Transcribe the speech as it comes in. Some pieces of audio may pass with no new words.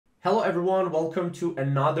Hello everyone, welcome to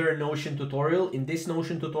another Notion tutorial. In this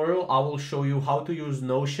Notion tutorial, I will show you how to use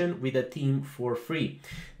Notion with a team for free.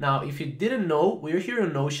 Now, if you didn't know, we're here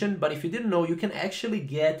in Notion, but if you didn't know, you can actually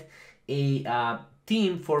get a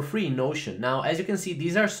team for free in Notion. Now, as you can see,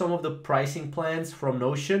 these are some of the pricing plans from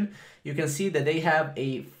Notion. You can see that they have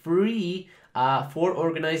a free for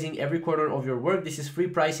organizing every corner of your work. This is free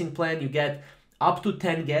pricing plan. You get up to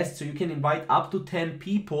 10 guests, so you can invite up to 10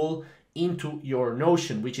 people into your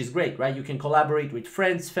Notion, which is great, right? You can collaborate with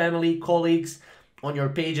friends, family, colleagues on your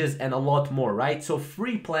pages and a lot more, right? So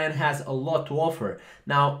free plan has a lot to offer.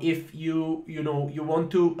 Now, if you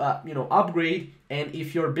want to upgrade, and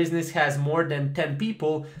if your business has more than 10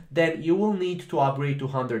 people, then you will need to upgrade to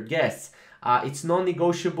 100 guests. It's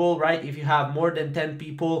non-negotiable, right? If you have more than 10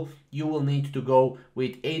 people, you will need to go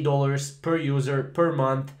with $8 per user per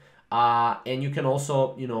month. And you can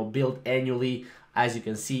also, build annually, as you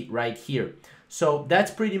can see right here. So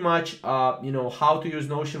that's pretty much, how to use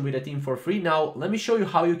Notion with a team for free. Now, let me show you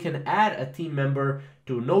how you can add a team member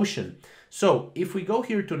to Notion. So if we go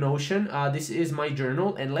here to Notion, this is my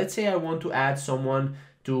journal, and let's say I want to add someone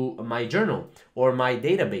to my journal or my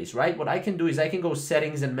database, right? What I can do is I can go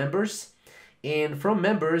settings and members, and from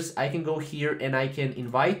members, I can go here and I can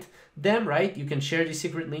invite them, right? You can share the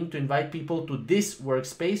secret link to invite people to this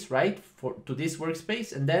workspace, right? To this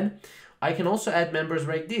workspace. And then I can also add members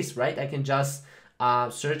like this, right? I can just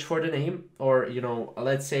search for the name, or,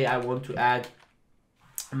 let's say I want to add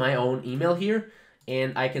my own email here,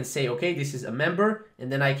 and I can say, okay, this is a member,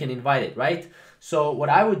 and then I can invite it, right? So what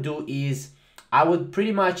I would do is I would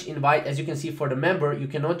pretty much invite, as you can see for the member, you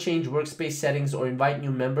cannot change workspace settings or invite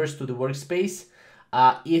new members to the workspace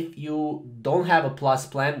if you don't have a plus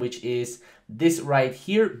plan, which is this right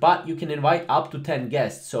here, but you can invite up to 10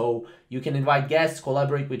 guests. So you can invite guests,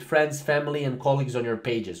 collaborate with friends, family, and colleagues on your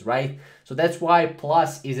pages, right? So that's why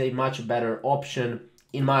plus is a much better option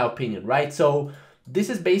in my opinion, right? So this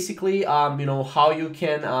is basically, how you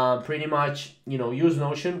can pretty much, use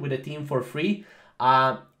Notion with a team for free.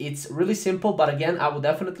 It's really simple, but again, I would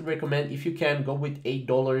definitely recommend, if you can, go with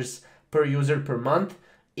 $8 per user per month,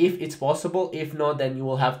 if it's possible. If not, then you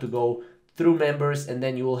will have to go through members, and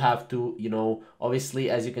then you will have to, obviously,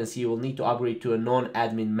 as you can see, you will need to upgrade to a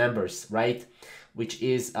non-admin members, right? Which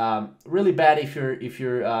is really bad if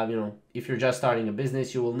you're just starting a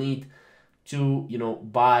business. You will need to,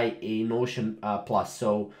 buy a Notion Plus.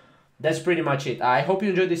 So that's pretty much it. I hope you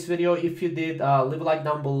enjoyed this video. If you did, leave a like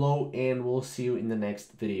down below, and we'll see you in the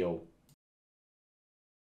next video.